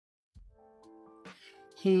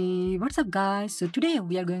Hey, what's up guys? So today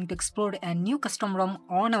we are going to explore a new custom ROM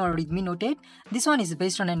on our Redmi Note 8. This one is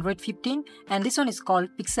based on Android 15 and this one is called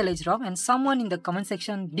Pixelage ROM, and someone in the comment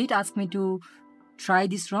section did ask me to try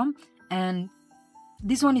this ROM, and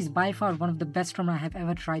this one is by far one of the best ROM I have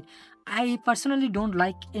ever tried. I personally don't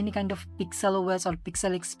like any kind of Pixel OS or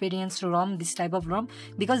Pixel experience ROM, this type of ROM,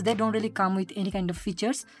 because they don't really come with any kind of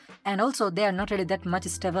features, and also they are not really that much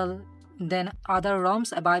stable than other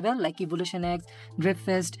ROMs available like Evolution X,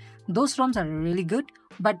 Driftfest. Those ROMs are really good,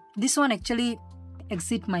 but this one actually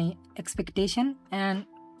exceed my expectation, and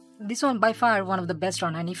this one by far one of the best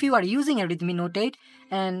ROM. And if you are using a Redmi Note 8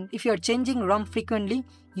 and if you are changing ROM frequently,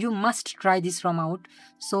 you must try this ROM out.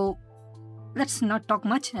 So let's not talk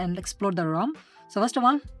much and explore the ROM. So first of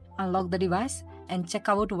all, unlock the device and check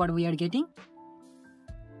out what we are getting.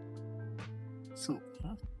 So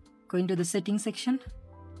go into the settings section,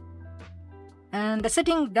 and the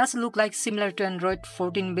setting does look like similar to Android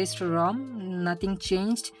 14 based ROM, nothing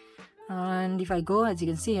changed. And if I go, as you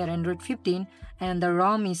can see here, Android 15, and the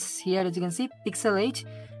ROM is here, as you can see, Pixelage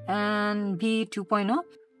and V2.0.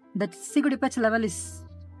 The security patch level is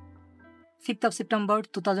 5th of September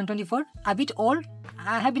 2024. A bit old.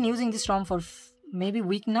 I have been using this ROM for maybe a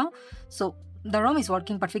week now, so the ROM is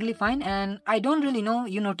working perfectly fine. And I don't really know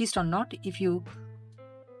you noticed or not, if you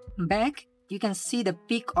back, you can see the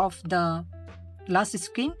peak of the last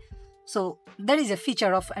screen. So there is a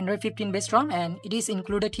feature of Android 15 based ROM and it is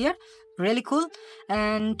included here. Really cool.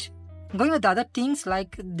 And going with the other things,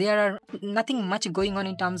 like there are nothing much going on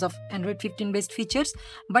in terms of Android 15 based features,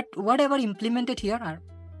 but whatever implemented here are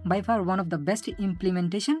by far one of the best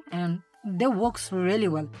implementation, and they works really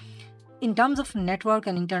well. In terms of network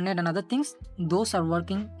and internet and other things, those are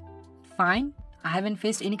working fine. I haven't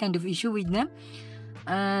faced any kind of issue with them.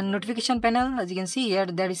 And notification panel, as you can see here,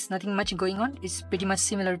 there is nothing much going on. It's pretty much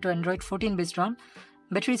similar to Android 14 based ROM.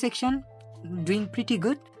 Battery section doing pretty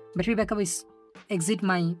good. Battery backup is exceed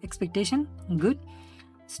my expectation, good.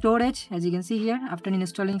 Storage, as you can see here, after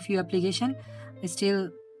installing few application, still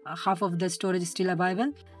half of the storage is still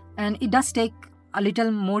available, and it does take a little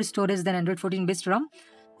more storage than Android 14 based ROM.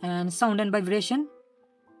 And sound and vibration,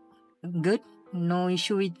 good, no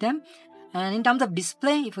issue with them. And in terms of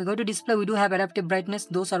display, if we go to display, we do have adaptive brightness,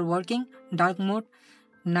 those are working, dark mode,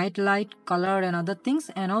 night light, color and other things.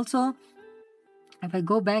 And also if I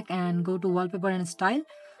go back and go to wallpaper and style,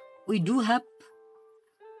 we do have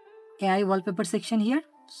AI wallpaper section here.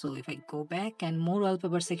 So if I go back and more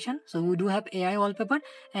wallpaper section, so we do have AI wallpaper,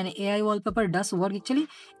 and AI wallpaper does work actually.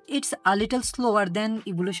 It's a little slower than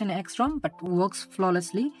Evolution X ROM, but works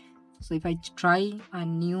flawlessly. So if I try a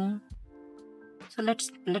new, so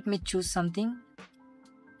let me choose something,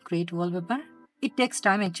 create wallpaper. It takes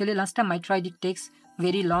time actually. Last time I tried, it takes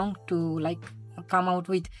very long to like come out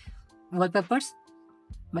with wallpapers,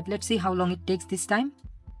 but let's see how long it takes this time.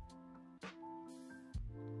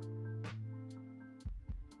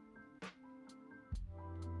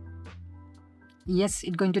 Yes,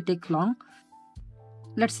 it's going to take long.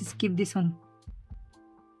 Let's skip this one.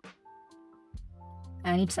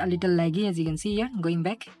 And it's a little laggy, as you can see here. Going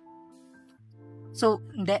back, so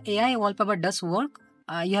the AI wallpaper does work.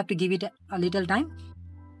 You have to give it a little time.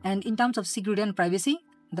 And in terms of security and privacy,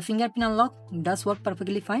 the fingerprint unlock does work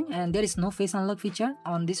perfectly fine, and there is no face unlock feature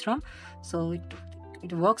on this ROM, so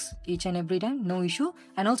it works each and every time, no issue.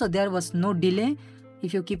 And also there was no delay.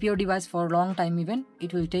 If you keep your device for a long time, even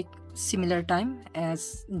it will take similar time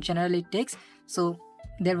as generally it takes, so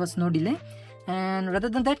there was no delay. And rather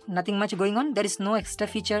than that, nothing much going on. There is no extra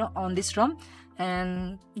feature on this ROM,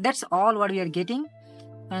 and that's all what we are getting.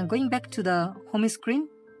 And going back to the home screen,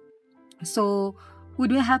 so we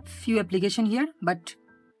do have few application here, but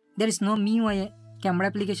there is no MIUI camera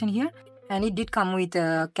application here, and it did come with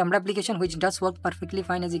a camera application which does work perfectly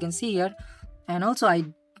fine, as you can see here. And also I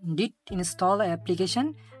did install an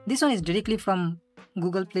application. This one is directly from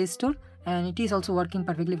Google Play Store, and it is also working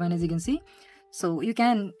perfectly fine, as you can see. So you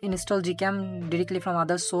can install Gcam directly from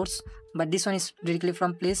other source, but this one is directly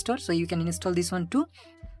from Play Store, so you can install this one too,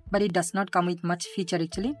 but it does not come with much feature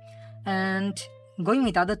actually. And going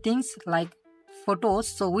with other things like photos,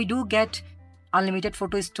 so we do get unlimited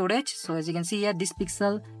photo storage. So as you can see here, this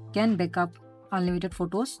Pixel can backup unlimited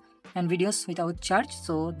photos and videos without charge,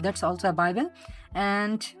 so that's also available.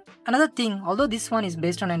 And another thing, although this one is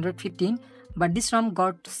based on Android 15, but this ROM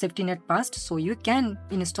got safety net passed, so you can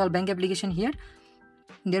install bank application here,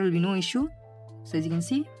 there will be no issue. So as you can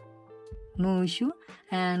see, no issue.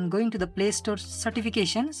 And going to the Play Store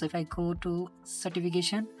certification, so if I go to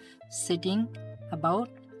certification setting, about,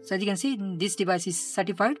 so as you can see, this device is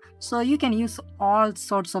certified, so you can use all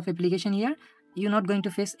sorts of application here. You're not going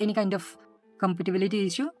to face any kind of compatibility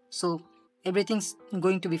issue, so everything's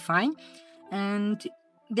going to be fine. And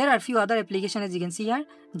there are a few other applications, as you can see here.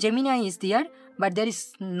 Gemini is there, but there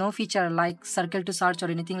is no feature like circle to search or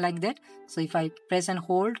anything like that. So if I press and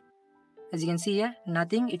hold, as you can see here,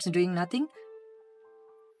 nothing, it's doing nothing.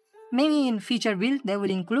 Maybe in future build they will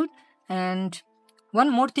include. And one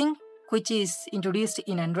more thing which is introduced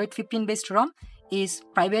in Android 15 based ROM is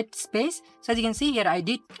private space. So as you can see here, I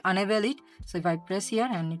did enable it. So if I press here,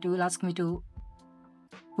 and it will ask me to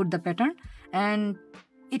put the pattern, and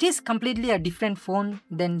it is completely a different phone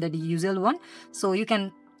than the usual one. So you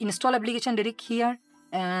can install application direct here,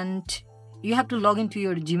 and you have to log into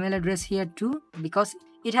your Gmail address here too, because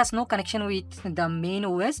it has no connection with the main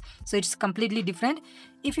OS, so it's completely different.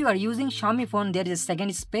 If you are using Xiaomi phone, there is a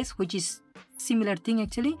second space which is similar thing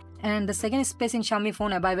actually, and the second space in Xiaomi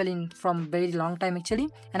phone available in from very long time actually,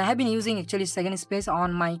 and I have been using actually second space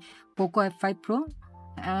on my Poco F5 Pro,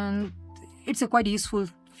 and it's a quite useful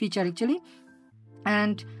feature actually.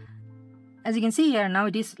 And as you can see here, now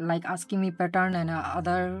it is like asking me pattern and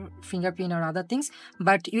other fingerprint or other things,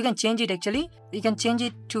 but you can change it actually. You can change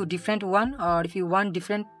it to different one, or if you want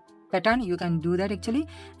different pattern, you can do that actually.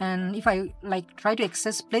 And if I like try to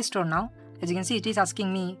access Play Store now, as you can see, it is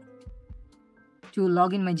asking me to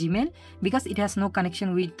log in my Gmail because it has no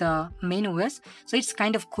connection with the main OS. So it's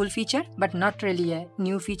kind of cool feature, but not really a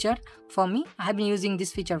new feature for me. I have been using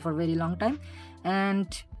this feature for a very long time. And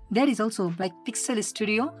there is also like Pixel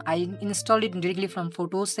Studio. I installed it directly from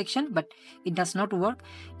Photos section, but it does not work.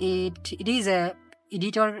 It is a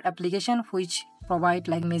editor application which provide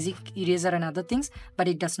like magic eraser and other things, but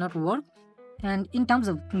it does not work. And in terms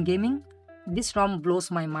of gaming, this ROM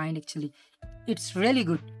blows my mind actually. It's really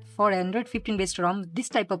good. For Android 15 based ROM, this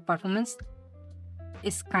type of performance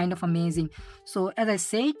is kind of amazing. So as I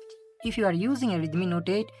said, if you are using a Redmi Note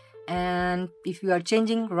 8 and if you are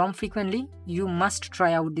changing ROM frequently, you must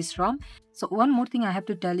try out this ROM. So one more thing I have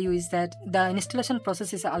to tell you is that the installation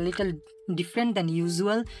process is a little different than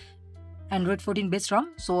usual Android 14 based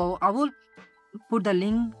ROM. So I will put the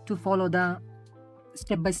link to follow the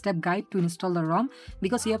step-by-step guide to install the ROM,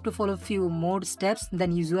 because you have to follow a few more steps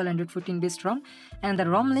than usual Android 14 based ROM, and the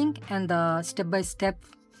ROM link and the step-by-step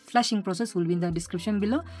flashing process will be in the description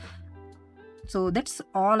below. So that's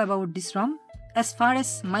all about this ROM. As far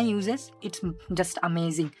as my usage, it's just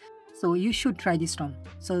amazing. So you should try this ROM.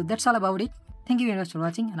 So that's all about it. Thank you very much for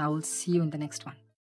watching, and I will see you in the next one.